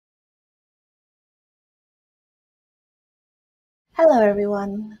Hello,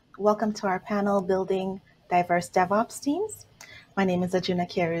 everyone. Welcome to our panel, Building Diverse DevOps Teams. My name is Ajuna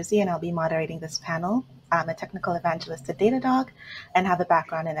Kyaruzi, and I'll be moderating this panel. I'm a technical evangelist at Datadog and have a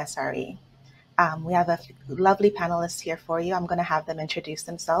background in SRE. We have a lovely panelists here for you. I'm going to have them introduce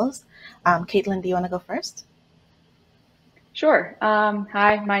themselves. Caitlin, do you want to go first? Sure.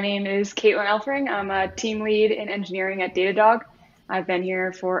 Hi, my name is Caitlin Elfring. I'm a team lead in engineering at Datadog. I've been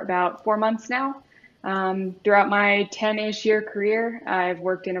here for about 4 months now. Throughout my 10-ish year career, I've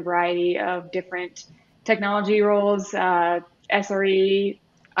worked in a variety of different technology roles, SRE,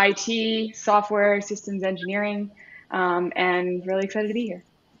 IT, software, systems engineering, and really excited to be here.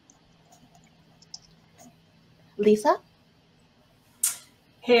 Lisa?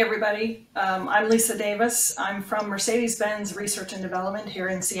 Hey everybody, I'm Lisa Davis. I'm from Mercedes-Benz Research and Development here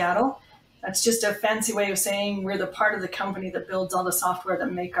in Seattle. That's just a fancy way of saying we're the part of the company that builds all the software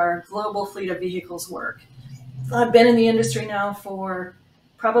that make our global fleet of vehicles work. I've been in the industry now for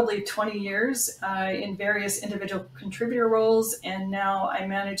probably 20 years in various individual contributor roles, and now I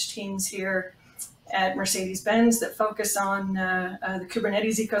manage teams here at Mercedes-Benz that focus on the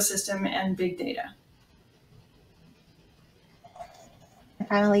Kubernetes ecosystem and big data. And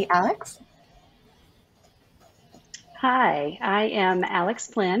finally, Alex. Hi, I am Alex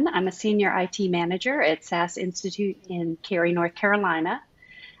Flynn. I'm a senior IT manager at SAS Institute in Cary, North Carolina.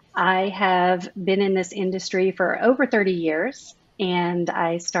 I have been in this industry for over 30 years, and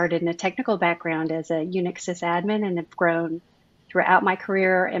I started in a technical background as a Unix sysadmin and have grown throughout my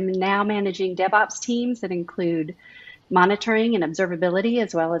career. I'm now managing DevOps teams that include monitoring and observability,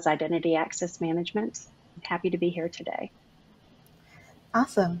 as well as identity access management. I'm happy to be here today.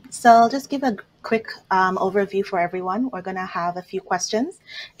 Awesome. So I'll just give a quick overview for everyone. We're going to have a few questions.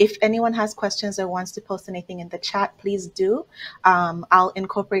 If anyone has questions or wants to post anything in the chat, please do. I'll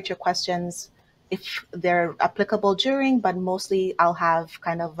incorporate your questions if they're applicable during, but mostly I'll have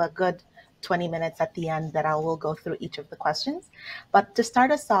kind of a good 20 minutes at the end that I will go through each of the questions. But to start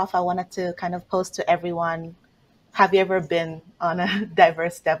us off, I wanted to kind of pose to everyone, have you ever been on a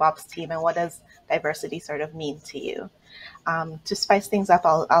diverse DevOps team, and what does diversity sort of mean to you? To spice things up,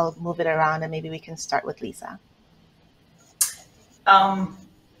 I'll move it around, and maybe we can start with Lisa. I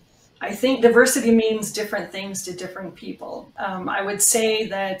think diversity means different things to different people. I would say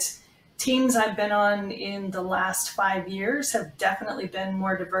that teams I've been on in the last 5 years have definitely been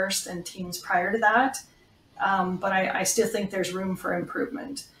more diverse than teams prior to that, but I still think there's room for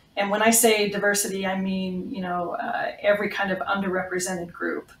improvement. And when I say diversity, I mean, every kind of underrepresented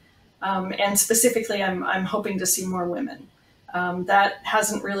group. And specifically, I'm hoping to see more women. That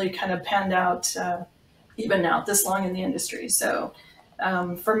hasn't really kind of panned out even now, this long in the industry. So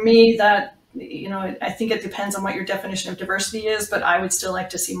for me, that, I think it depends on what your definition of diversity is, but I would still like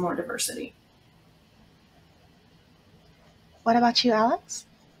to see more diversity. What about you, Alex?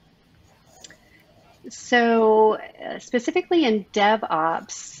 So specifically in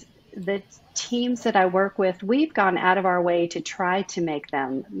DevOps, the teams that I work with, we've gone out of our way to try to make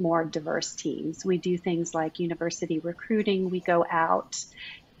them more diverse teams. We do things like university recruiting. We go out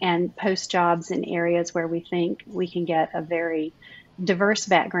and post jobs in areas where we think we can get a very diverse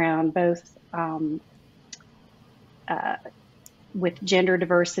background, both with gender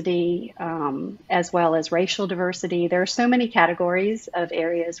diversity as well as racial diversity. There are so many categories of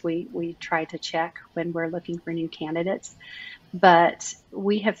areas we try to check when we're looking for new candidates. But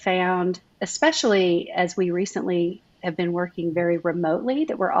we have found, especially as we recently have been working very remotely,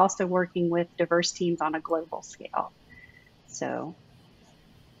 that we're also working with diverse teams on a global scale. So.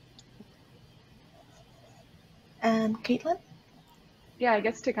 And Caitlin? Yeah, I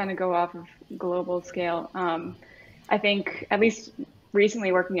guess to kind of go off of global scale, I think at least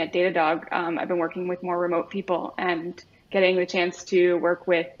recently working at Datadog, I've been working with more remote people and getting the chance to work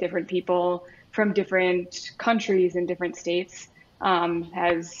with different people from different countries and different states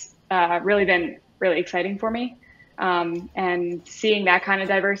has really been really exciting for me. And seeing that kind of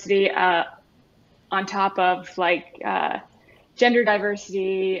diversity on top of gender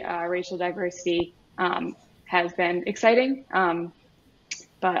diversity, racial diversity has been exciting.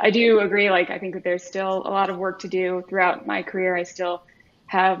 But I do agree, I think that there's still a lot of work to do throughout my career. I still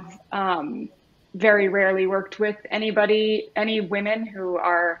have very rarely worked with any women who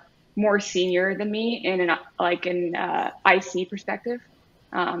are more senior than me in an IC perspective.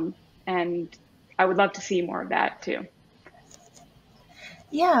 And I would love to see more of that too.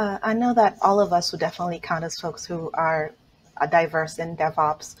 Yeah, I know that all of us would definitely count as folks who are diverse in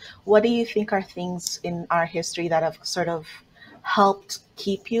DevOps. What do you think are things in our history that have sort of helped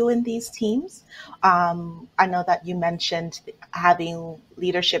keep you in these teams? I know that you mentioned having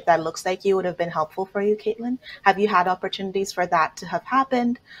leadership that looks like you would have been helpful for you, Caitlin. Have you had opportunities for that to have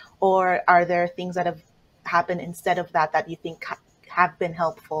happened, or are there things that have happened instead of that that you think have been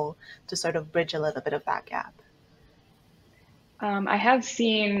helpful to sort of bridge a little bit of that gap? I have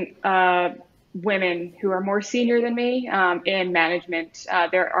seen women who are more senior than me in management.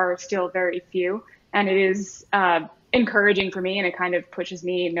 There are still very few, and it is encouraging for me, and it kind of pushes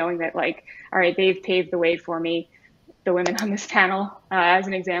me knowing that, like, all right, they've paved the way for me, the women on this panel, as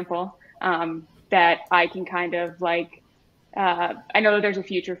an example, that I can kind of like, I know that there's a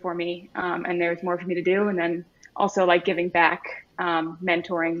future for me, and there's more for me to do. And then also like giving back,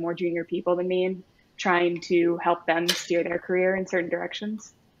 mentoring more junior people than me and trying to help them steer their career in certain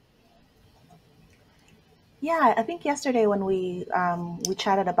directions. Yeah, I think yesterday when we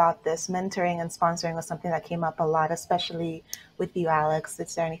chatted about this, mentoring and sponsoring was something that came up a lot, especially with you, Alex.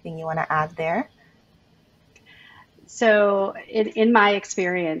 Is there anything you want to add there? So in my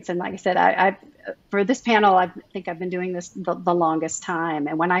experience, and like I said, I for this panel, I think I've been doing this the longest time.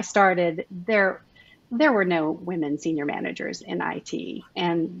 And when I started, there were no women senior managers in IT,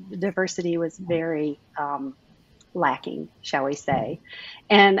 and the diversity was very lacking, shall we say.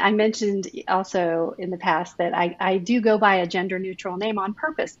 And I mentioned also in the past that I do go by a gender neutral name on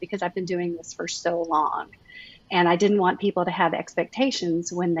purpose because I've been doing this for so long. And I didn't want people to have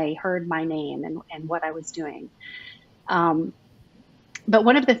expectations when they heard my name and what I was doing. But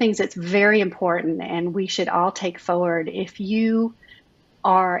one of the things that's very important, and we should all take forward, if you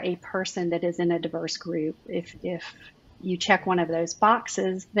are a person that is in a diverse group, if you check one of those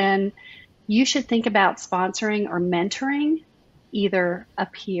boxes, then you should think about sponsoring or mentoring either a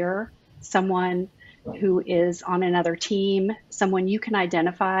peer, someone who is on another team, someone you can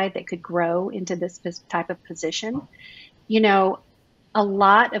identify that could grow into this type of position. You know, a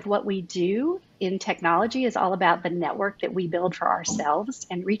lot of what we do in technology is all about the network that we build for ourselves,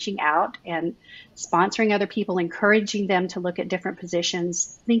 and reaching out and sponsoring other people, encouraging them to look at different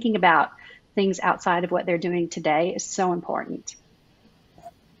positions, thinking about things outside of what they're doing today is so important.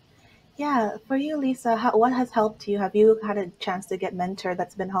 Yeah, for you, Lisa, what has helped you? Have you had a chance to get mentored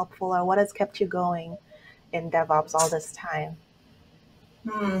that's been helpful, or what has kept you going in DevOps all this time?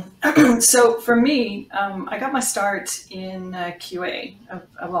 So for me, I got my start in QA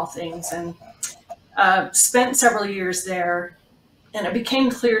of all things, and spent several years there. And it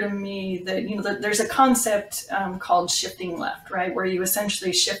became clear to me that, you know, that there's a concept called shifting left, right? Where you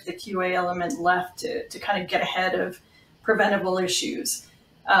essentially shift the QA element left to kind of get ahead of preventable issues.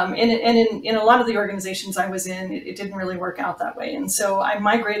 And in a lot of the organizations I was in, it didn't really work out that way. And so I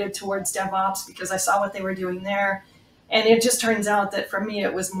migrated towards DevOps because I saw what they were doing there. And it just turns out that for me,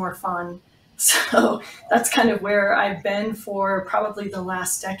 it was more fun. So that's kind of where I've been for probably the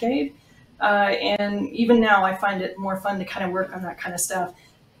last decade. And even now, I find it more fun to kind of work on that kind of stuff.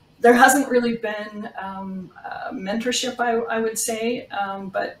 There hasn't really been mentorship, I would say,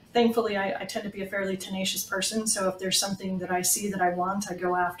 but thankfully, I tend to be a fairly tenacious person. So if there's something that I see that I want, I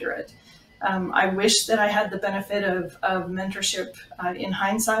go after it. I wish that I had the benefit of mentorship in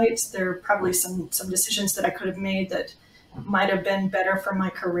hindsight. There are probably some decisions that I could have made that might have been better for my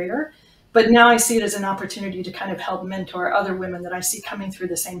career. But now I see it as an opportunity to kind of help mentor other women that I see coming through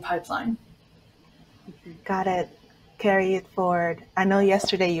the same pipeline. Got it. Carry it forward. I know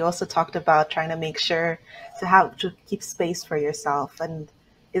yesterday you also talked about trying to make sure to keep space for yourself. And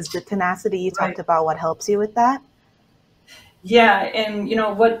is the tenacity you talked about what helps you with that? Yeah, and you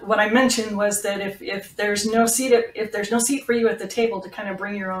know what I mentioned was that if there's no seat for you at the table, to kind of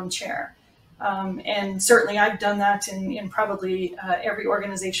bring your own chair. And certainly I've done that in probably every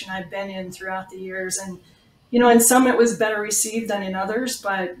organization I've been in throughout the years. And, you know, in some it was better received than in others,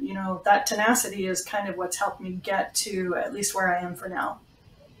 but, you know, that tenacity is kind of what's helped me get to at least where I am for now.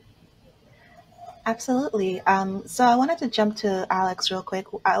 Absolutely. So I wanted to jump to Alex real quick.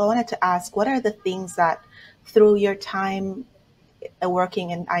 I wanted to ask, what are the things that through your time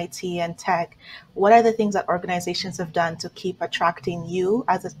working in IT and tech, what are the things that organizations have done to keep attracting you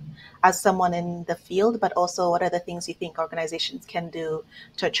as someone in the field, but also what are the things you think organizations can do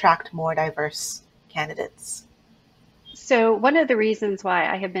to attract more diverse candidates? So one of the reasons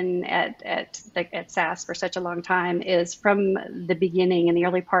why I have been at SAS for such a long time is from the beginning, in the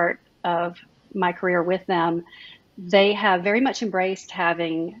early part of my career with them, they have very much embraced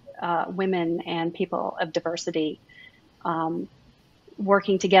having women and people of diversity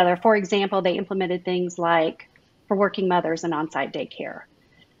working together. For example, they implemented things like for working mothers and on-site daycare.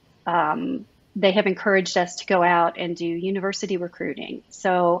 they have encouraged us to go out and do university recruiting.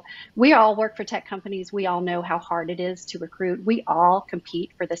 So we all work for tech companies. We all know how hard it is to recruit. We all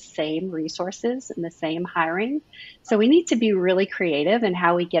compete for the same resources and the same hiring. So we need to be really creative in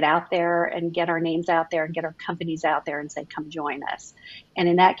how we get out there and get our names out there and get our companies out there and say, come join us. And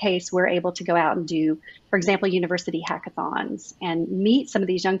in that case, we're able to go out and do, for example, university hackathons and meet some of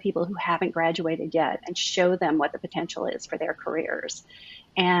these young people who haven't graduated yet and show them what the potential is for their careers.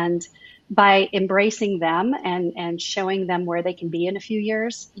 And by embracing them and showing them where they can be in a few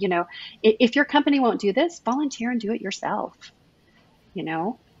years, you know, if your company won't do this, volunteer and do it yourself, you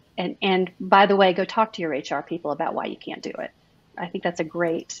know, and by the way, go talk to your HR people about why you can't do it. I think that's a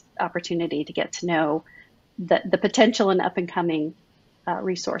great opportunity to get to know the potential and up and coming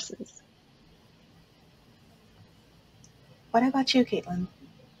resources. What about you, Caitlin?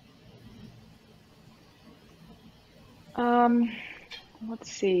 Let's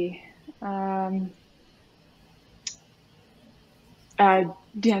see. Yeah,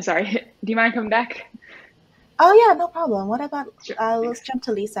 sorry. Do you mind coming back? Oh yeah, no problem. What about, Sure. let's jump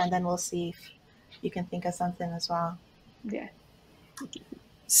to Lisa and then we'll see if you can think of something as well. Yeah.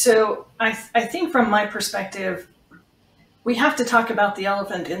 So I think from my perspective, we have to talk about the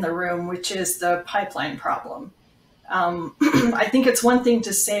elephant in the room, which is the pipeline problem. I think it's one thing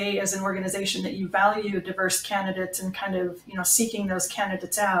to say as an organization that you value diverse candidates and kind of, you know, seeking those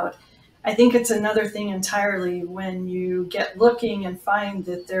candidates out. I think it's another thing entirely when you get looking and find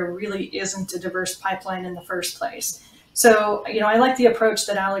that there really isn't a diverse pipeline in the first place. So, you know, I like the approach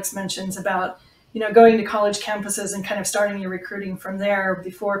that Alex mentions about, you know, going to college campuses and kind of starting your recruiting from there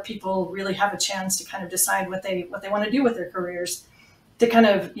before people really have a chance to kind of decide what they want to do with their careers, to kind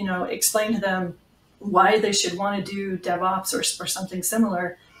of, you know, explain to them why they should want to do DevOps or something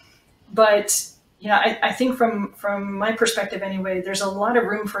similar. But, you know, I think from my perspective anyway, there's a lot of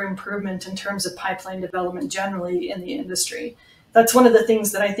room for improvement in terms of pipeline development generally in the industry. That's one of the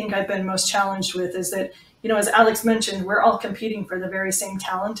things that I think I've been most challenged with, is that, you know, as Alex mentioned, we're all competing for the very same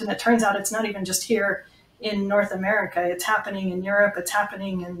talent. And it turns out it's not even just here in North America. It's happening in Europe. It's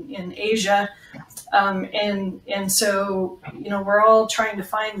happening in Asia. And so, you know, we're all trying to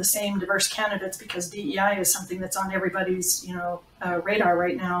find the same diverse candidates because DEI is something that's on everybody's, you know, radar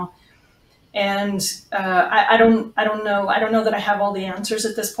right now. And I don't know that I have all the answers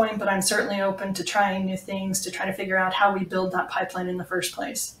at this point, but I'm certainly open to trying new things to try to figure out how we build that pipeline in the first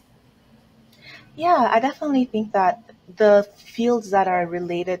place. Yeah, I definitely think that the fields that are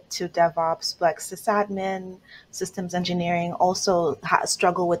related to DevOps, like sysadmin, systems engineering, also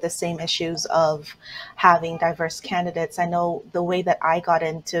struggle with the same issues of having diverse candidates. I know the way that I got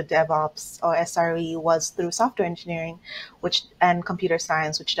into DevOps or SRE was through software engineering, and computer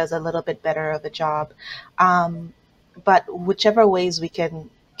science, which does a little bit better of a job. But whichever ways we can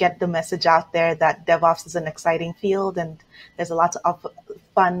get the message out there that DevOps is an exciting field and there's a lot of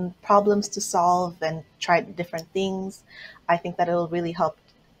fun problems to solve and try different things, I think that it'll really help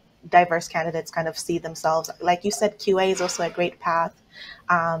diverse candidates kind of see themselves. Like you said, QA is also a great path.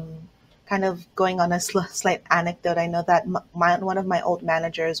 Kind of going on a slight anecdote, I know that one of my old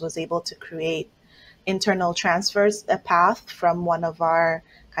managers was able to create internal transfers, a path from one of our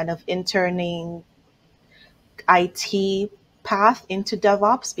kind of interning IT path into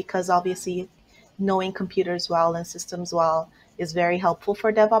DevOps, because obviously knowing computers well and systems well is very helpful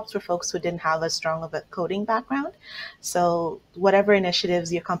for DevOps for folks who didn't have as strong of a coding background. So whatever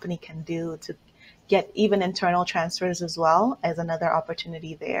initiatives your company can do to get even internal transfers as well as another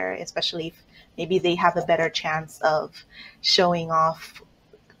opportunity there, especially if maybe they have a better chance of showing off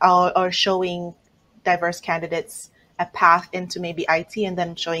or showing diverse candidates a path into maybe IT and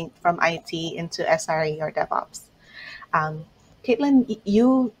then showing from IT into SRE or DevOps.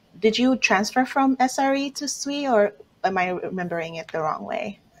 Caitlin, did you transfer from SRE to SWE, or am I remembering it the wrong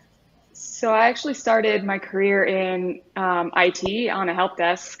way? So I actually started my career in IT on a help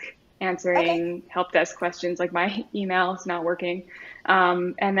desk, answering help desk questions like my email's not working.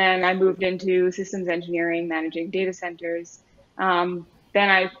 And then I moved into systems engineering, managing data centers. Then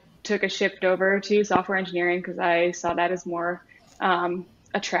I took a shift over to software engineering because I saw that as more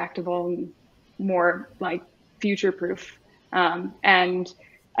attractable and more like future-proof. And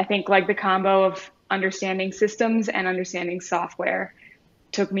I think like the combo of understanding systems and understanding software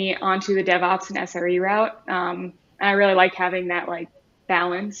took me onto the DevOps and SRE route. And I really like having that like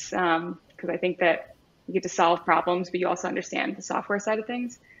balance because I think that you get to solve problems, but you also understand the software side of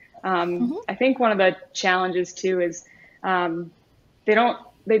things. I think one of the challenges too is you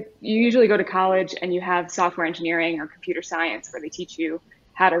usually go to college and you have software engineering or computer science where they teach you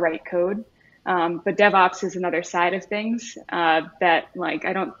how to write code. But DevOps is another side of things that like,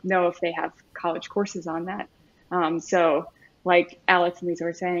 I don't know if they have college courses on that. So like Alex and Lisa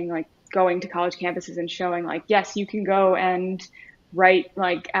were saying, like going to college campuses and showing like, yes, you can go and write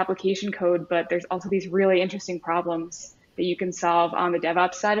like application code, but there's also these really interesting problems that you can solve on the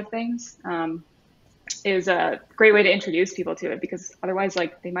DevOps side of things is a great way to introduce people to it, because otherwise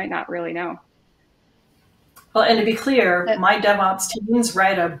like they might not really know. Well, and to be clear, my DevOps teams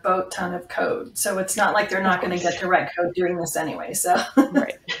write a boat ton of code. So it's not like they're not going to get to write code doing this anyway. So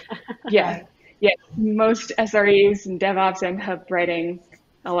right. Yeah. Yeah. Most SREs and DevOps end up writing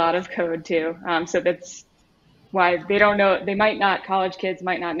a lot of code too. So that's why they don't know, college kids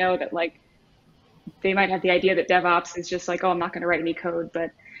might not know that like, they might have the idea that DevOps is just like, oh, I'm not going to write any code,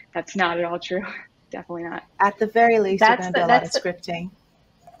 but that's not at all true. Definitely not. At the very least, you're going to do a lot of scripting.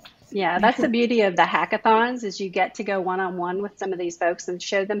 Yeah, that's the beauty of the hackathons, is you get to go one-on-one with some of these folks and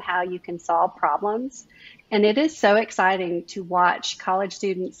show them how you can solve problems. And it is so exciting to watch college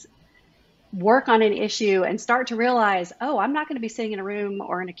students work on an issue and start to realize, oh, I'm not going to be sitting in a room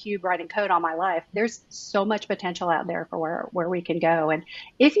or in a cube writing code all my life. There's so much potential out there for where we can go. And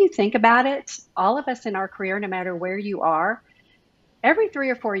if you think about it, all of us in our career, no matter where you are, every 3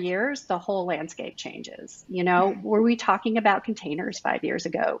 or 4 years, the whole landscape changes. You know, were we talking about containers 5 years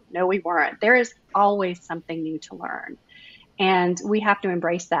ago? No, we weren't. There is always something new to learn. And we have to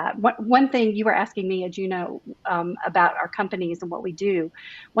embrace that. One thing you were asking me, Ajuna, about our companies and what we do.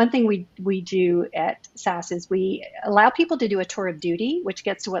 One thing we do at SAS is we allow people to do a tour of duty, which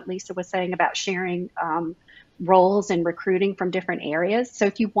gets to what Lisa was saying about sharing roles and recruiting from different areas. So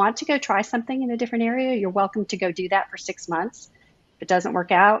if you want to go try something in a different area, you're welcome to go do that for 6 months. If it doesn't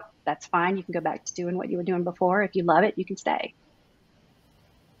work out, that's fine. You can go back to doing what you were doing before. If you love it, you can stay.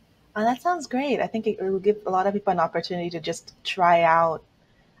 Oh, that sounds great. I think it will give a lot of people an opportunity to just try out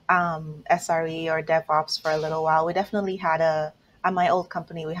SRE or DevOps for a little while. We definitely had at my old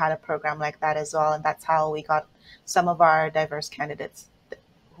company, we had a program like that as well. And that's how we got some of our diverse candidates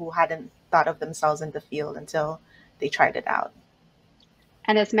who hadn't thought of themselves in the field until they tried it out.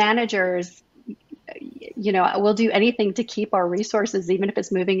 And as managers, you know, we'll do anything to keep our resources, even if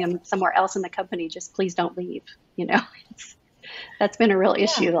it's moving them somewhere else in the company. Just please don't leave. You know, that's been a real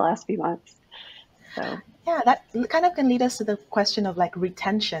issue the last few months. So yeah, that kind of can lead us to the question of like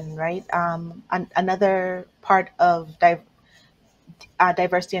retention, right? Another part of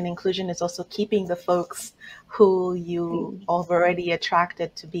diversity and inclusion is also keeping the folks who you have already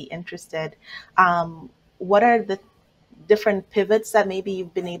attracted to be interested. What are the different pivots that maybe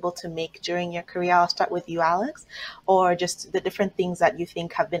you've been able to make during your career? I'll start with you, Alex, or just the different things that you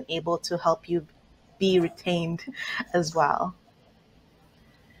think have been able to help you be retained as well.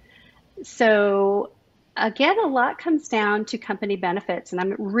 So again, a lot comes down to company benefits, and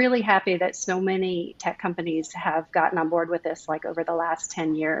I'm really happy that so many tech companies have gotten on board with this like over the last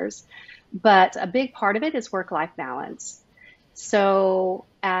 10 years. But a big part of it is work-life balance. So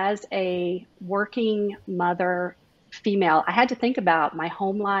as a working mother, female, I had to think about my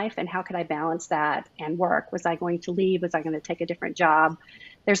home life and how could I balance that and work. Was I going to leave? Was I going to take a different job?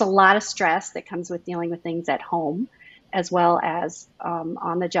 There's a lot of stress that comes with dealing with things at home as well as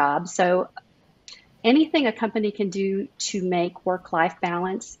on the job. So anything a company can do to make work-life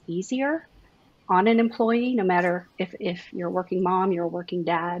balance easier on an employee, no matter if you're a working mom, you're a working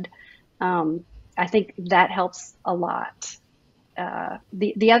dad, I think that helps a lot.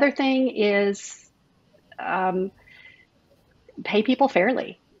 The other thing is pay people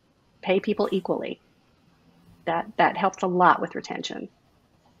fairly, pay people equally. That helps a lot with retention.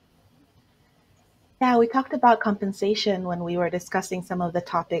 Yeah, we talked about compensation when we were discussing some of the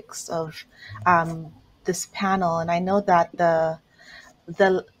topics of this panel, and I know that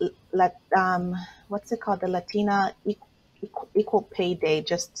what's it called? The Latina Equal Pay Day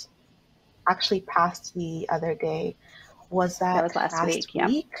just actually passed the other day. Was that was last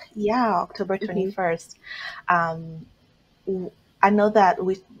week? Yeah, October 21st. I know that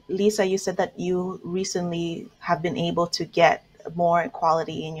Lisa, you said that you recently have been able to get more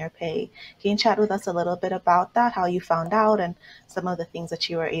equality in your pay. Can you chat with us a little bit about that, how you found out and some of the things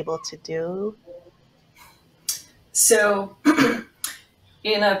that you were able to do? So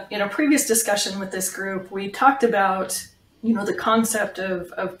in a previous discussion with this group, we talked about, you know, the concept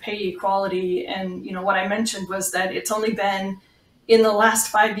of pay equality. And, you know, what I mentioned was that it's only been in the last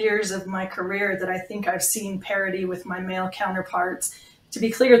 5 years of my career that I think I've seen parity with my male counterparts. To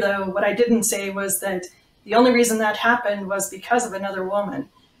be clear, though, what I didn't say was that the only reason that happened was because of another woman.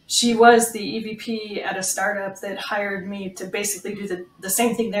 She was the EVP at a startup that hired me to basically do the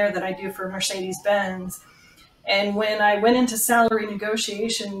same thing there that I do for Mercedes-Benz. And when I went into salary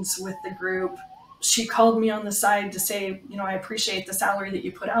negotiations with the group, she called me on the side to say, I appreciate the salary that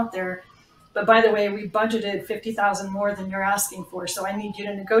you put out there, but by the way, we budgeted 50,000 more than you're asking for. So I need you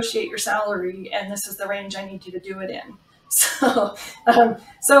to negotiate your salary, and this is the range I need you to do it in.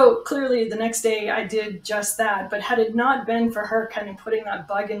 So clearly the next day I did just that. But had it not been for her kind of putting that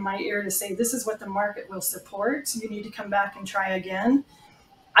bug in my ear to say, this is what the market will support, you need to come back and try again,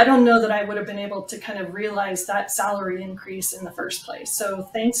 I don't know that I would have been able to kind of realize that salary increase in the first place. So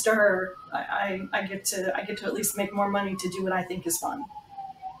thanks to her, I get to at least make more money to do what I think is fun.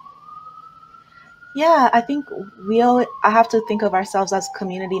 Yeah, I think I have to think of ourselves as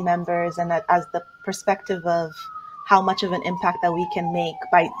community members and as the perspective of how much of an impact that we can make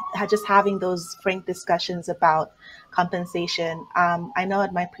by just having those frank discussions about compensation. I know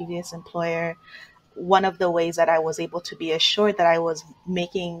at my previous employer, one of the ways that I was able to be assured that I was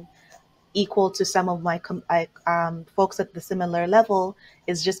making equal to some of my folks at the similar level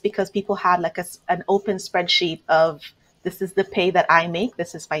is just because people had like an open spreadsheet of, this is the pay that I make,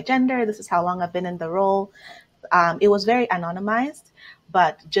 this is my gender, this is how long I've been in the role. It was very anonymized,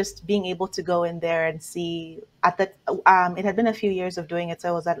 but just being able to go in there and see it had been a few years of doing it,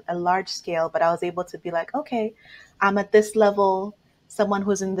 so it was at a large scale, but I was able to be like, okay, I'm at this level, someone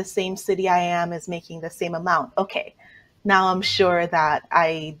who's in the same city I am is making the same amount. Okay, now I'm sure that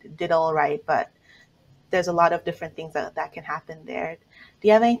I did all right, but there's a lot of different things that can happen there. Do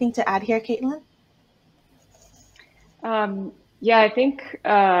you have anything to add here, Caitlin? Yeah, I think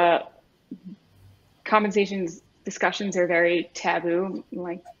compensation discussions are very taboo.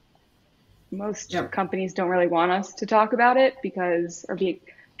 Like most companies don't really want us to talk about it or be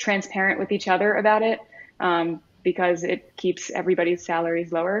transparent with each other about it, because it keeps everybody's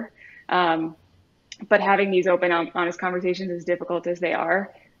salaries lower. But having these open, honest conversations, as difficult as they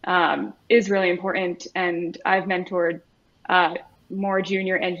are, is really important. And I've mentored more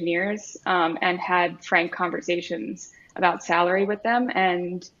junior engineers and had frank conversations about salary with them,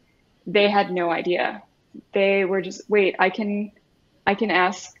 and they had no idea. They were just, wait, I can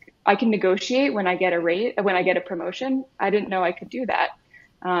negotiate when I get a promotion. I didn't know I could do that.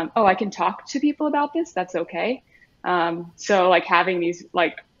 I can talk to people about this. That's okay. So like having these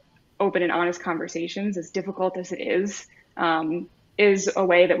like open and honest conversations, as difficult as it is a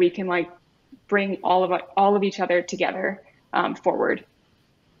way that we can like bring all of each other together forward.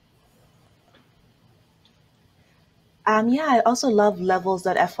 Yeah, I also love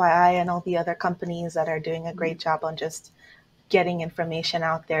Levels.fyi and all the other companies that are doing a great job on just getting information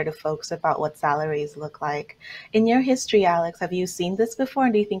out there to folks about what salaries look like. In your history, Alex, have you seen this before?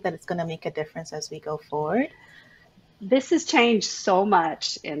 And do you think that it's going to make a difference as we go forward? This has changed so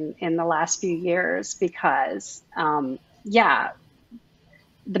much in the last few years because,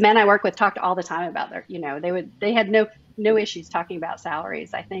 the men I work with talked all the time about they had no issues talking about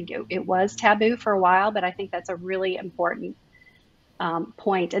salaries. I think it was taboo for a while, but I think that's a really important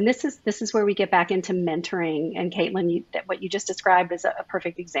point. And this is where we get back into mentoring. And Caitlin, what you just described is a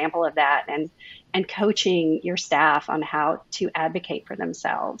perfect example of that, and coaching your staff on how to advocate for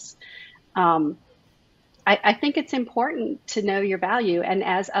themselves. I think it's important to know your value, and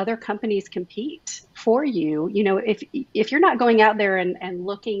as other companies compete for you, if you're not going out there and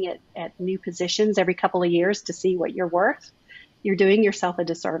looking at new positions every couple of years to see what you're worth, you're doing yourself a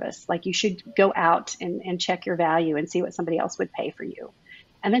disservice. Like, you should go out and check your value and see what somebody else would pay for you,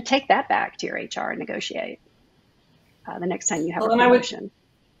 and then take that back to your HR and negotiate the next time you have a promotion.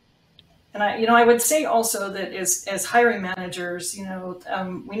 I would say also that as hiring managers,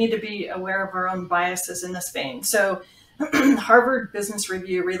 we need to be aware of our own biases in this vein. So Harvard Business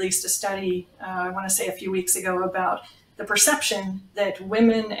Review released a study, I want to say a few weeks ago, about the perception that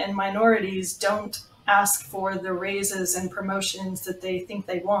women and minorities don't ask for the raises and promotions that they think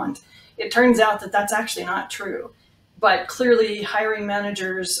they want. It turns out that that's actually not true. But clearly hiring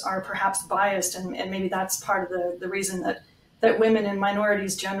managers are perhaps biased, and maybe that's part of the reason that women and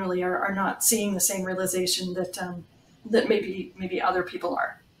minorities generally are not seeing the same realization that maybe other people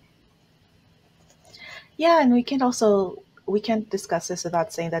are. Yeah, and we can't discuss this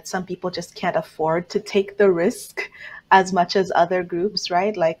without saying that some people just can't afford to take the risk as much as other groups,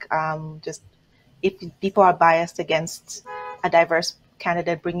 right? Like, just if people are biased against a diverse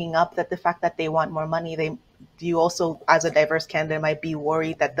candidate, bringing up that the fact that they want more money, you also, as a diverse candidate, might be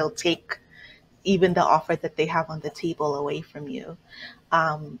worried that they'll take even the offer that they have on the table away from you.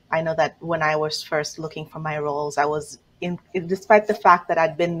 I know that when I was first looking for my roles, I was despite the fact that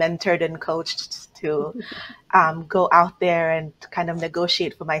I'd been mentored and coached to go out there and kind of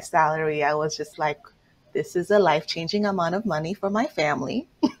negotiate for my salary, I was just like, this is a life-changing amount of money for my family.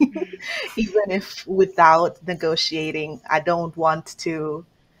 Even if without negotiating, I don't want to,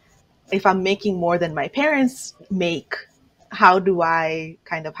 if I'm making more than my parents make, how do I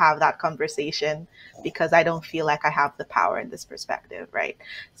kind of have that conversation? Because I don't feel like I have the power in this perspective, right?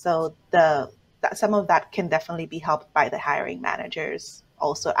 So some of that can definitely be helped by the hiring managers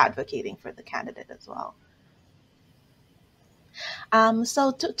also advocating for the candidate as well.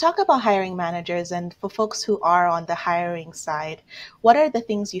 So to talk about hiring managers, and for folks who are on the hiring side, what are the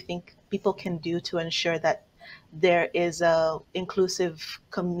things you think people can do to ensure that there is a inclusive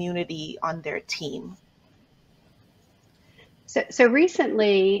community on their team? So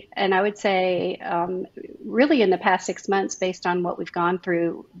recently, and I would say really in the past 6 months, based on what we've gone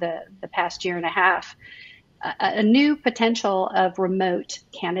through the past year and a half, a new potential of remote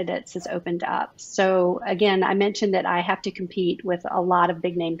candidates has opened up. So again, I mentioned that I have to compete with a lot of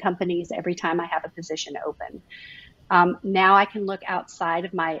big name companies every time I have a position open. Now I can look outside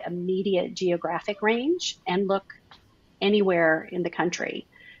of my immediate geographic range and look anywhere in the country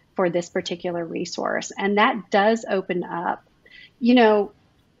for this particular resource. And that does open up, you know,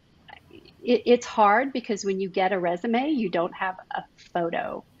 it's hard because when you get a resume, you don't have a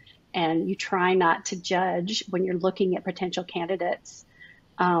photo. And you try not to judge when you're looking at potential candidates,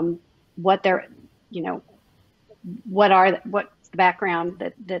 what they're, you know, what's the background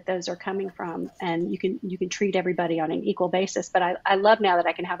that those are coming from, and you can treat everybody on an equal basis. But I love now that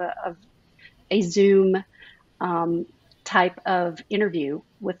I can have a Zoom type of interview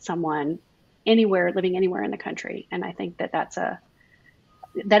with someone living anywhere in the country, and I think that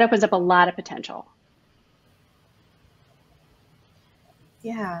that opens up a lot of potential.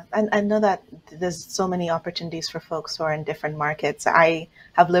 Yeah, and I know that there's so many opportunities for folks who are in different markets. I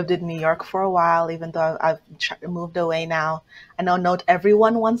have lived in New York for a while, even though I've moved away now. I know not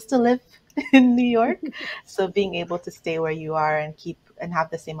everyone wants to live in New York, so being able to stay where you are and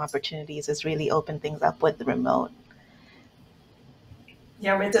have the same opportunities has really opened things up with the remote.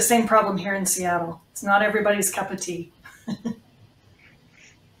 Yeah, we have the same problem here in Seattle. It's not everybody's cup of tea.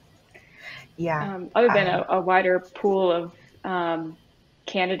 Yeah. Other than a wider pool of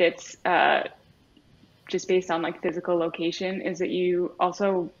candidates, just based on like physical location, is that you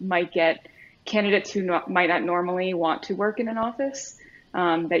also might get candidates who might not normally want to work in an office,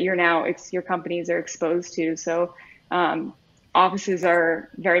 that your companies are exposed to. So offices are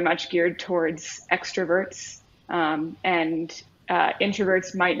very much geared towards extroverts, and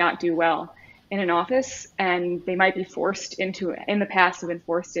introverts might not do well in an office, and they might be in the past have been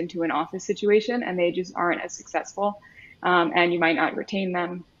forced into an office situation, and they just aren't as successful. And you might not retain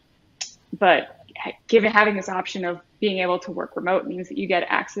them. But having this option of being able to work remote means that you get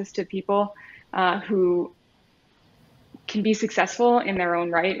access to people who can be successful in their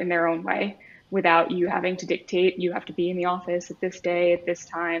own right, in their own way, without you having to dictate, you have to be in the office at this day, at this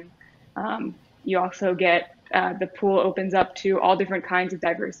time. You also get, the pool opens up to all different kinds of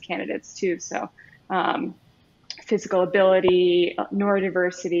diverse candidates too. So physical ability,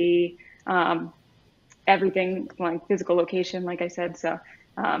 neurodiversity, everything like physical location, like I said. So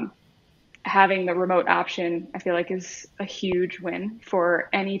having the remote option, I feel like, is a huge win for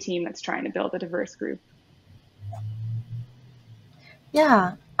any team that's trying to build a diverse group.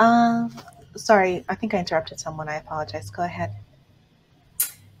 Yeah. Sorry, I think I interrupted someone. I apologize. Go ahead.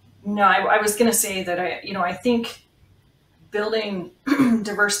 No, I was going to say that I think building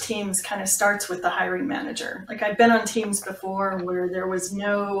diverse teams kind of starts with the hiring manager. Like, I've been on teams before where there was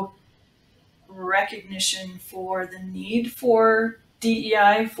no recognition for the need for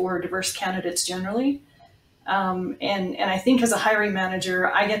DEI for diverse candidates generally. And I think as a hiring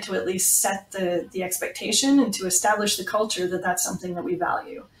manager, I get to at least set the expectation and to establish the culture that that's something that we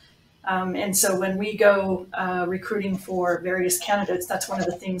value. And so when we go recruiting for various candidates, that's one of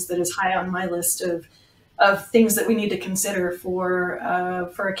the things that is high on my list of things that we need to consider for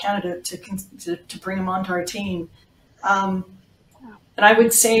a candidate to bring them onto our team. And I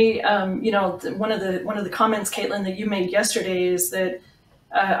would say, one of the comments, Caitlin, that you made yesterday is that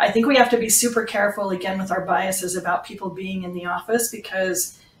I think we have to be super careful again with our biases about people being in the office,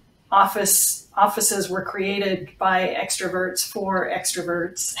 because offices were created by extroverts for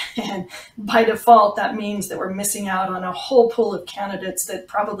extroverts, and by default that means that we're missing out on a whole pool of candidates that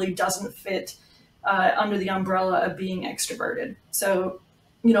probably doesn't fit under the umbrella of being extroverted. So,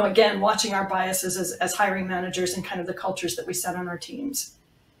 again, watching our biases as hiring managers and kind of the cultures that we set on our teams.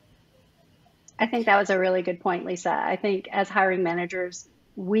 I think that was a really good point, Lisa. I think as hiring managers,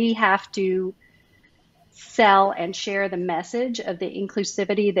 we have to sell and share the message of the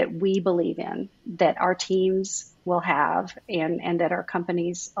inclusivity that we believe in, that our teams will have, and that our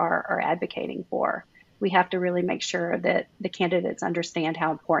companies are advocating for. we have to really make sure that the candidates understand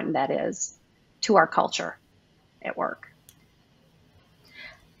how important that is to our culture at work.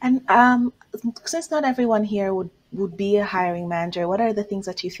 And since not everyone here would be a hiring manager, what are the things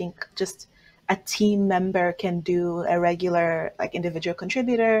that you think just a team member can do, a regular like individual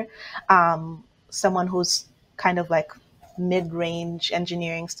contributor, someone who's kind of like mid-range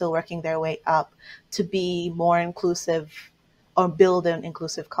engineering, still working their way up, to be more inclusive or build an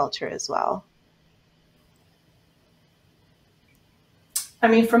inclusive culture as well? I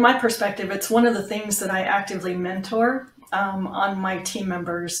mean, from my perspective, it's one of the things that I actively mentor on my team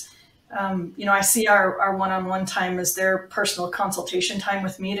members. I see our one-on-one time as their personal consultation time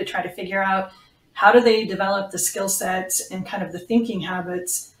with me to try to figure out how do they develop the skill sets and kind of the thinking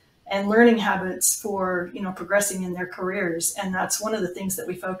habits and learning habits for, progressing in their careers. And that's one of the things that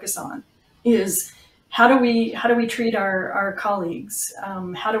we focus on is how do we treat our colleagues?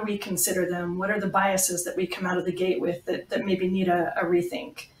 How do we consider them? What are the biases that we come out of the gate with that maybe need a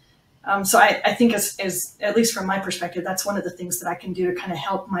rethink? So I think as at least from my perspective, that's one of the things that I can do to kind of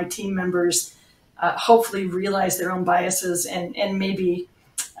help my team members hopefully realize their own biases and maybe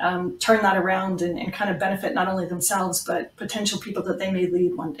turn that around and kind of benefit not only themselves, but potential people that they may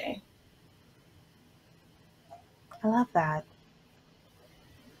lead one day. I love that.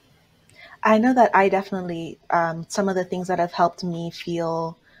 I know that I definitely, some of the things that have helped me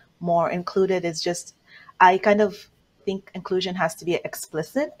feel more included is just, I kind of think inclusion has to be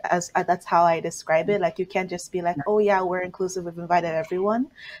explicit, as that's how I describe it. Like you can't just be like, oh yeah, we're inclusive, we've invited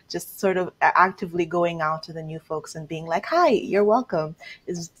everyone. Just sort of actively going out to the new folks and being like, hi, you're welcome,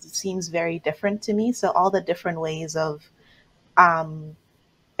 seems very different to me. So all the different ways of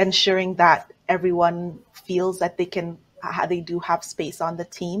ensuring that everyone feels that they do have space on the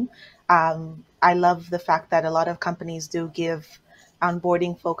team. I love the fact that a lot of companies do give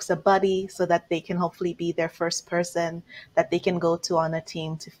onboarding folks a buddy so that they can hopefully be their first person that they can go to on a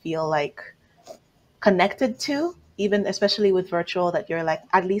team to feel like connected to, even especially with virtual, that you're like,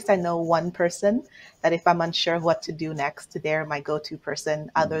 at least I know one person that if I'm unsure of what to do next, they're my go-to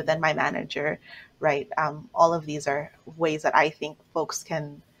person other than my manager, right? All of these are ways that I think folks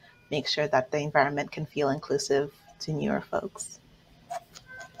can make sure that the environment can feel inclusive to newer folks.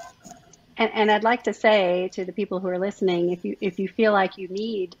 And I'd like to say to the people who are listening, if you feel like you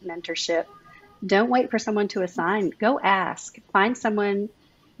need mentorship, don't wait for someone to assign. Go ask. Find someone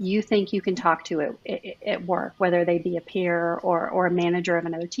you think you can talk to at work, whether they be a peer or a manager of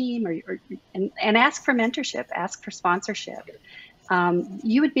another team, and ask for mentorship. Ask for sponsorship.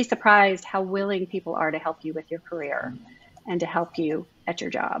 You would be surprised how willing people are to help you with your career and to help you at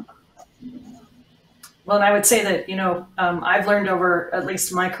your job. Well, and I would say that, I've learned over at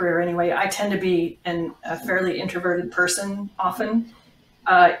least my career anyway, I tend to be a fairly introverted person often.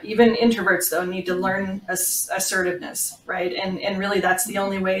 Even introverts, though, need to learn assertiveness, right? And really that's the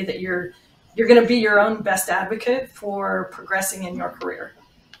only way that you're going to be your own best advocate for progressing in your career.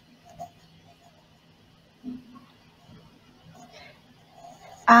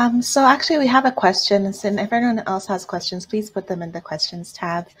 So actually we have a question, and if anyone else has questions, please put them in the questions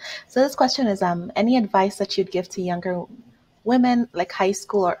tab. So this question is, any advice that you'd give to younger women, like high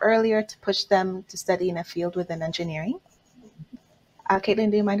school or earlier, to push them to study in a field within engineering?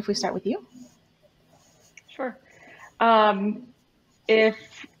 Caitlin, do you mind if we start with you? Sure.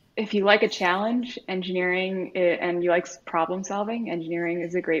 If you like a challenge, engineering, and you like problem solving, engineering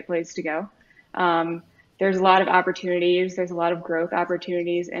is a great place to go. There's a lot of opportunities. There's a lot of growth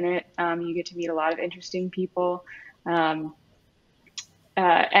opportunities in it. You get to meet a lot of interesting people. And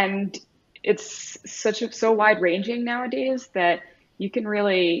it's so wide ranging nowadays that you can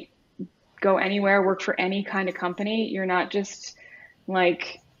really go anywhere, work for any kind of company. You're not just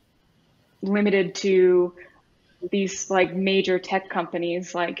like limited to these like major tech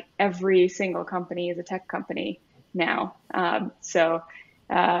companies. Like every single company is a tech company now.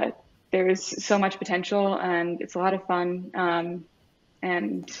 There's so much potential and it's a lot of fun.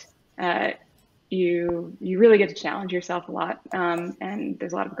 You really get to challenge yourself a lot. And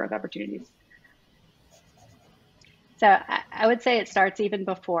there's a lot of growth opportunities. So I would say it starts even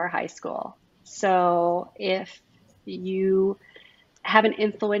before high school. So if you have an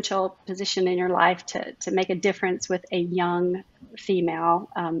influential position in your life to make a difference with a young female,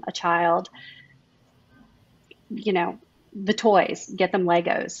 a child, the toys, get them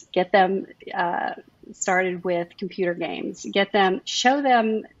Legos, get them started with computer games, show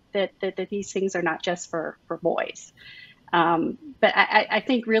them that these things are not just for boys. But I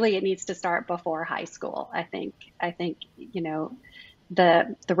think really it needs to start before high school. I think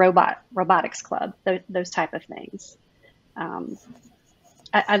the robotics club, those type of things.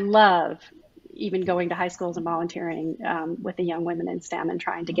 I love, even going to high schools and volunteering with the young women in STEM and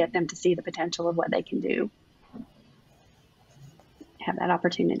trying to get them to see the potential of what they can do, have that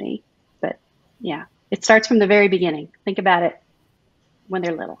opportunity. But yeah, it starts from the very beginning. Think about it when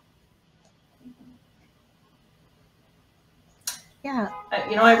they're little. Yeah.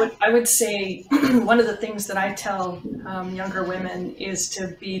 I would say one of the things that I tell younger women is to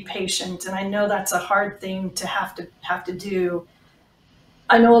be patient, and I know that's a hard thing to have to do.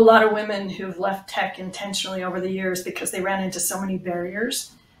 I know a lot of women who've left tech intentionally over the years because they ran into so many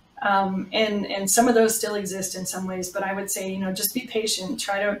barriers, and some of those still exist in some ways. But I would say, just be patient.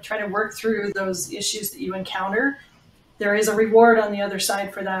 Try to work through those issues that you encounter. There is a reward on the other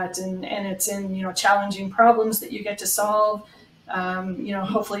side for that, and it's in challenging problems that you get to solve.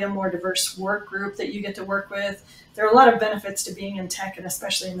 Hopefully a more diverse work group that you get to work with. There are a lot of benefits to being in tech, and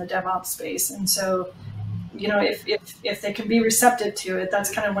especially in the DevOps space. And so, if they can be receptive to it,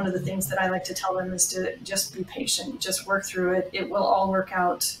 that's kind of one of the things that I like to tell them, is to just be patient, just work through it. It will all work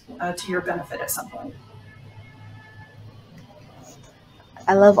out to your benefit at some point.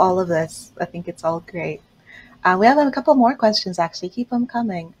 I love all of this. I think it's all great. We have a couple more questions, actually. Keep them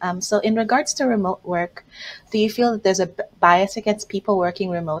coming. So in regards to remote work, do you feel that there's a bias against people working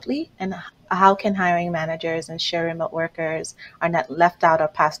remotely? And how can hiring managers ensure remote workers are not left out or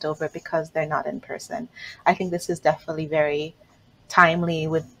passed over because they're not in person? I think this is definitely very timely,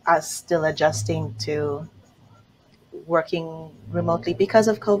 with us still adjusting to working remotely because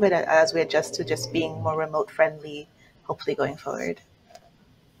of COVID, as we adjust to just being more remote friendly, hopefully going forward.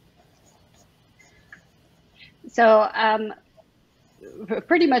 So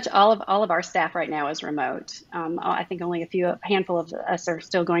pretty much all of our staff right now is remote. I think only a handful of us are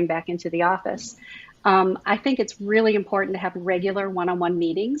still going back into the office. I think it's really important to have regular one-on-one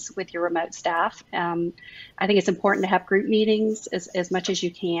meetings with your remote staff. I think it's important to have group meetings as much as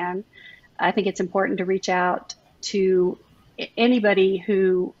you can. I think it's important to reach out to anybody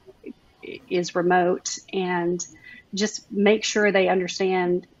who is remote and just make sure they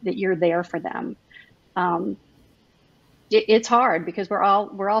understand that you're there for them. It's hard because we're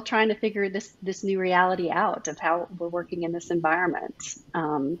all trying to figure this new reality out of how we're working in this environment.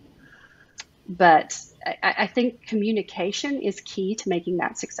 But I think communication is key to making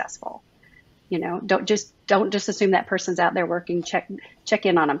that successful. Don't just assume that person's out there working. Check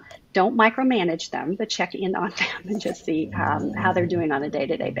in on them. Don't micromanage them, but check in on them and just see how they're doing on a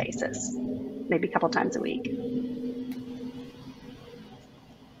day-to-day basis, maybe a couple times a week.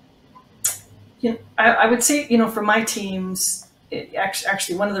 I would say, for my teams,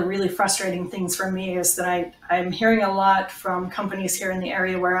 actually one of the really frustrating things for me is that I'm hearing a lot from companies here in the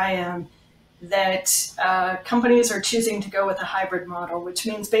area where I am, that companies are choosing to go with a hybrid model, which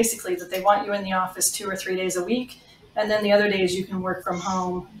means basically that they want you in the office 2 or 3 days a week, and then the other days you can work from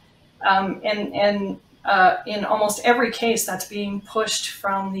home. And in almost every case, that's being pushed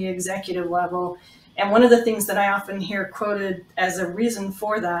from the executive level. And one of the things that I often hear quoted as a reason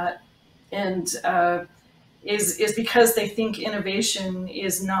for that is because they think innovation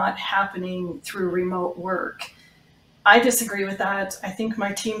is not happening through remote work. I disagree with that. I think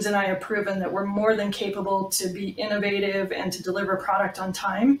my teams and I have proven that we're more than capable to be innovative and to deliver product on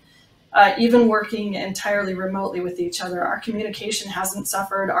time, even working entirely remotely with each other. Our communication hasn't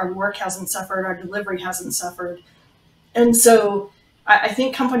suffered, our work hasn't suffered, our delivery hasn't suffered. And so I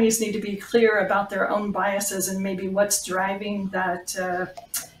think companies need to be clear about their own biases and maybe what's driving that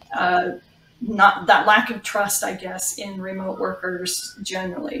not that lack of trust, I guess, in remote workers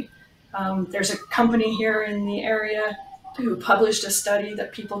generally. There's a company here in the area who published a study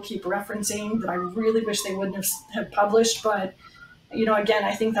that people keep referencing that I really wish they wouldn't have published. But, again,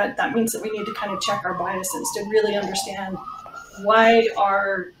 I think that means that we need to kind of check our biases to really understand why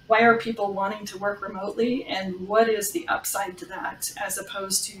are people wanting to work remotely and what is the upside to that, as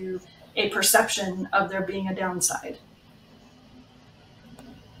opposed to a perception of there being a downside.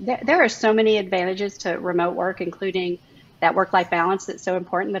 There are so many advantages to remote work, including that work-life balance that's so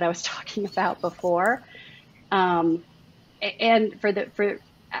important that I was talking about before. And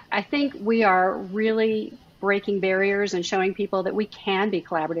I think we are really breaking barriers and showing people that we can be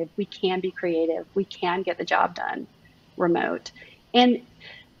collaborative, we can be creative, we can get the job done remote. And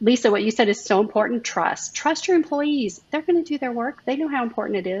Lisa, what you said is so important. Trust your employees. They're going to do their work. They know how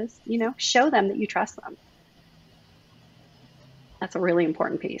important it is. Show them that you trust them. That's a really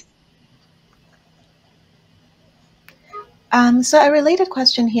important piece. So a related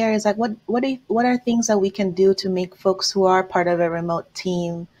question here is what are things that we can do to make folks who are part of a remote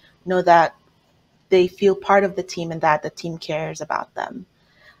team know that they feel part of the team and that the team cares about them?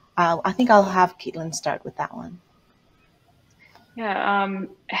 I think I'll have Caitlin start with that one. Yeah,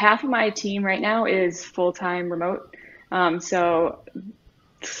 half of my team right now is full-time remote. So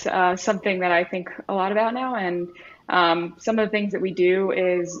something that I think a lot about now. And some of the things that we do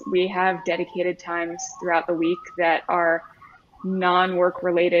is we have dedicated times throughout the week that are non-work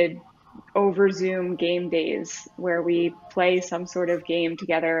related over Zoom game days where we play some sort of game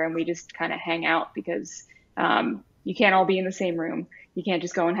together and we just kind of hang out because you can't all be in the same room. You can't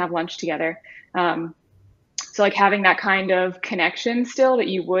just go and have lunch together. So like having that kind of connection still that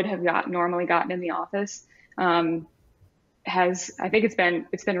you would have normally gotten in the office I think it's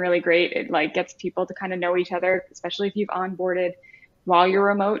been really great. It like gets people to kind of know each other, especially if you've onboarded while you're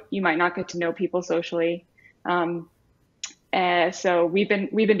remote. You might not get to know people socially. So we've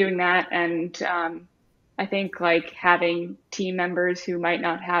been doing that, and I think like having team members who might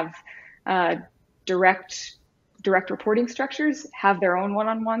not have direct reporting structures have their own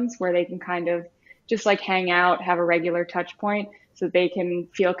one-on-ones where they can kind of just like hang out, have a regular touch point so they can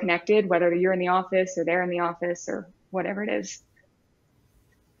feel connected, whether you're in the office or they're in the office or whatever it is.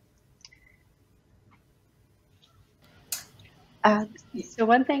 So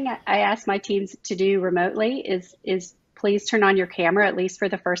one thing I ask my teams to do remotely is please turn on your camera at least for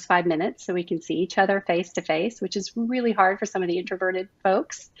the first 5 minutes so we can see each other face to face, which is really hard for some of the introverted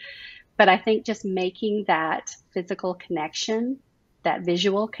folks. But I think just making that physical connection, that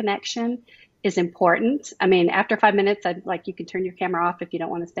visual connection is important. I mean, after 5 minutes, you can turn your camera off if you don't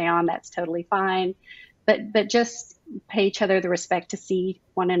want to stay on, that's totally fine. But just pay each other the respect to see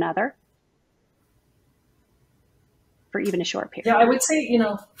one another for even a short period. Yeah, I would say,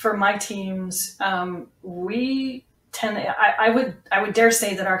 for my teams, we tend, I would dare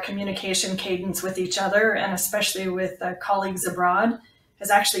say that our communication cadence with each other, and especially with colleagues abroad, has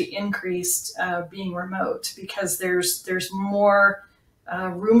actually increased being remote, because there's more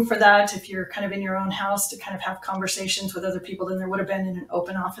room for that if you're kind of in your own house to kind of have conversations with other people than there would have been in an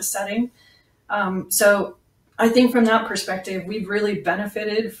open office setting. So I think from that perspective, we've really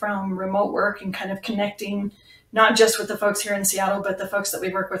benefited from remote work and kind of connecting not just with the folks here in Seattle, but the folks that we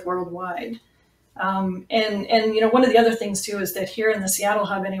work with worldwide. And one of the other things too is that here in the Seattle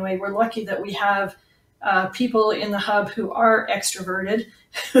hub anyway, we're lucky that we have people in the hub who are extroverted,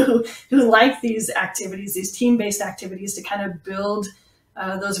 who like these activities, these team-based activities, to kind of build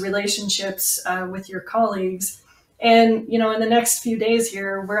those relationships with your colleagues. And, in the next few days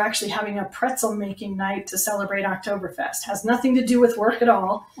here, we're actually having a pretzel making night to celebrate Oktoberfest. Has nothing to do with work at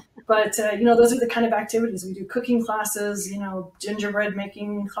all. But, those are the kind of activities we do: cooking classes, gingerbread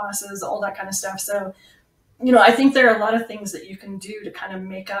making classes, all that kind of stuff. So, I think there are a lot of things that you can do to kind of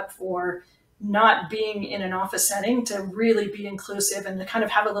make up for not being in an office setting, to really be inclusive and to kind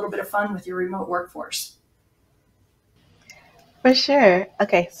of have a little bit of fun with your remote workforce. For sure.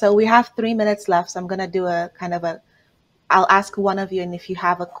 Okay, so we have 3 minutes left, so I'm going to do I'll ask one of you, and if you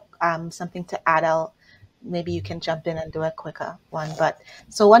have something to add, maybe you can jump in and do a quicker one. But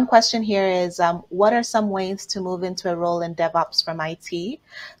so one question here is, what are some ways to move into a role in DevOps from IT?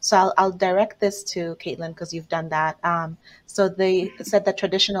 So I'll direct this to Caitlin because you've done that. So they said that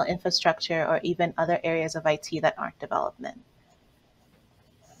traditional infrastructure or even other areas of IT that aren't development.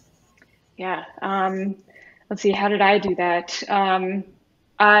 Yeah. Let's see, how did I do that?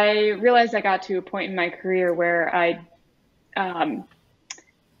 I realized I got to a point in my career where I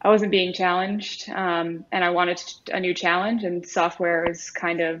wasn't being challenged, and I wanted a new challenge, and software is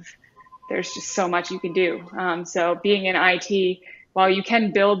there's just so much you can do. So being in IT, while you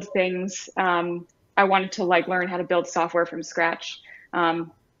can build things, I wanted to learn how to build software from scratch.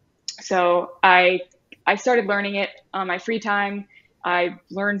 So I started learning it on my free time. I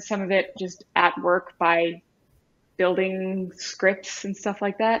learned some of it just at work by building scripts and stuff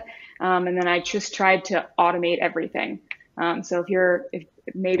like that. And then I just tried to automate everything. So if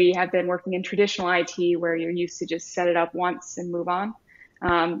maybe you have been working in traditional IT where you're used to just set it up once and move on,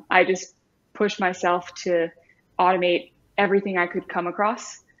 I just pushed myself to automate everything I could come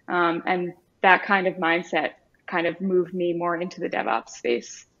across. And that kind of mindset kind of moved me more into the DevOps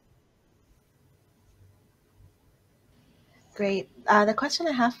space. Great. The question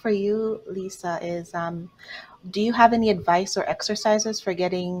I have for you, Lisa, is do you have any advice or exercises for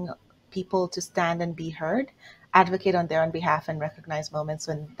getting people to stand and be heard, advocate on their own behalf, and recognize moments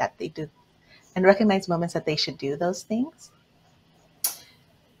that they should do those things?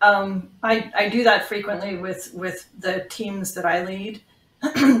 I do that frequently with the teams that I lead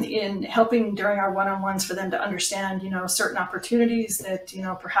in helping during our one-on-ones for them to understand, certain opportunities that,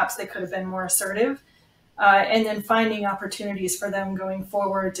 perhaps they could have been more assertive, and then finding opportunities for them going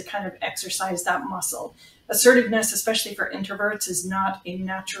forward to kind of exercise that muscle. Assertiveness, especially for introverts, is not a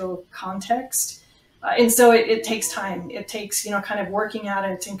natural context. And so it takes time. It takes, kind of working at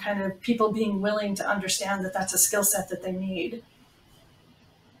it and kind of people being willing to understand that that's a skill set that they need.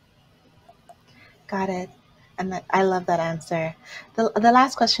 Got it. And I love that answer. The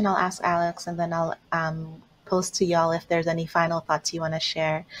last question I'll ask Alex, and then I'll pose to y'all if there's any final thoughts you want to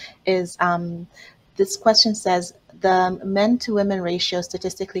share, is this question says, the men to women ratio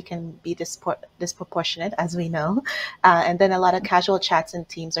statistically can be disproportionate, as we know. And then a lot of casual chats in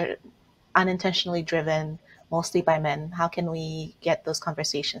teams are unintentionally driven mostly by men. How can we get those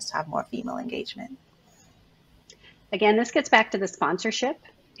conversations to have more female engagement? Again, this gets back to the sponsorship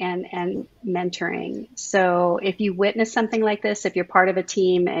and mentoring. So if you witness something like this, if you're part of a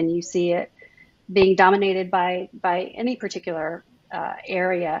team and you see it being dominated by any particular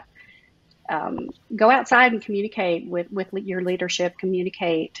area, go outside and communicate with your leadership,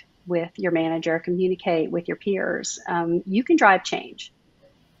 communicate with your manager, communicate with your peers. You can drive change.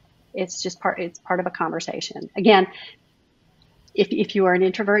 It's just part of a conversation. Again, if you are an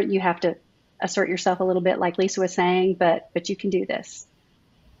introvert, you have to assert yourself a little bit, like Lisa was saying, but you can do this.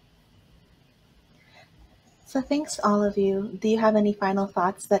 So thanks all of you. Do you have any final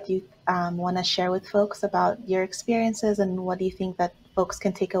thoughts that you want to share with folks about your experiences, and what do you think that folks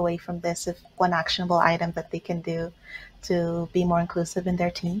can take away from this, if one actionable item that they can do to be more inclusive in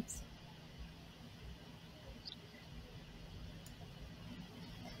their teams?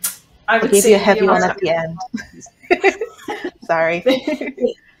 I would give say you a heavy one at the end. Sorry.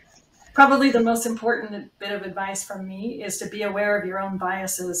 Probably the most important bit of advice from me is to be aware of your own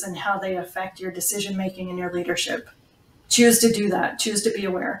biases and how they affect your decision making and your leadership. Choose to do that. Choose to be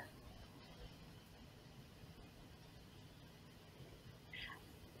aware.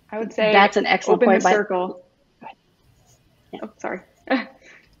 I would say that's an excellent open point. The circle. Yeah. Oh, sorry.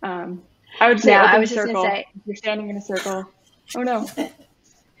 I would say open the circle. You're standing in a circle. Oh no.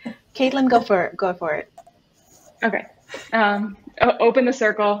 Caitlin, go for it. Okay. Open the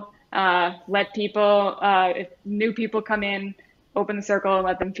circle. Let people, if new people come in, open the circle and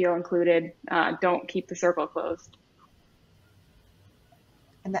let them feel included. Don't keep the circle closed.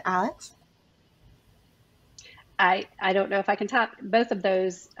 And then Alex? I don't know if I can top both of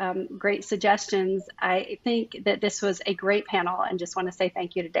those great suggestions. I think that this was a great panel, and just want to say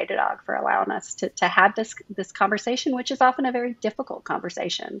thank you to Datadog for allowing us to have this conversation, which is often a very difficult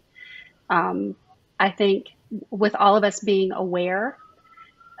conversation. I think with all of us being aware,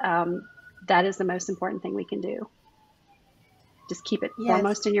 that is the most important thing we can do. Just keep it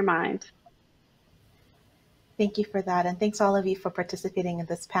foremost in your mind. Thank you for that. And thanks all of you for participating in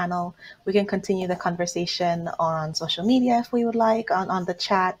this panel. We can continue the conversation on social media if we would like, on the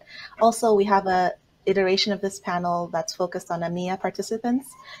chat. Also, we have a iteration of this panel that's focused on EMEA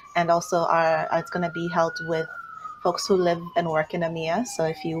participants, and also it's going to be held with folks who live and work in EMEA. So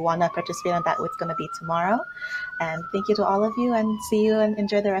if you want to participate on that, it's going to be tomorrow. And thank you to all of you, and see you and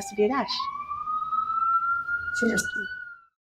enjoy the rest of your dash. Cheers.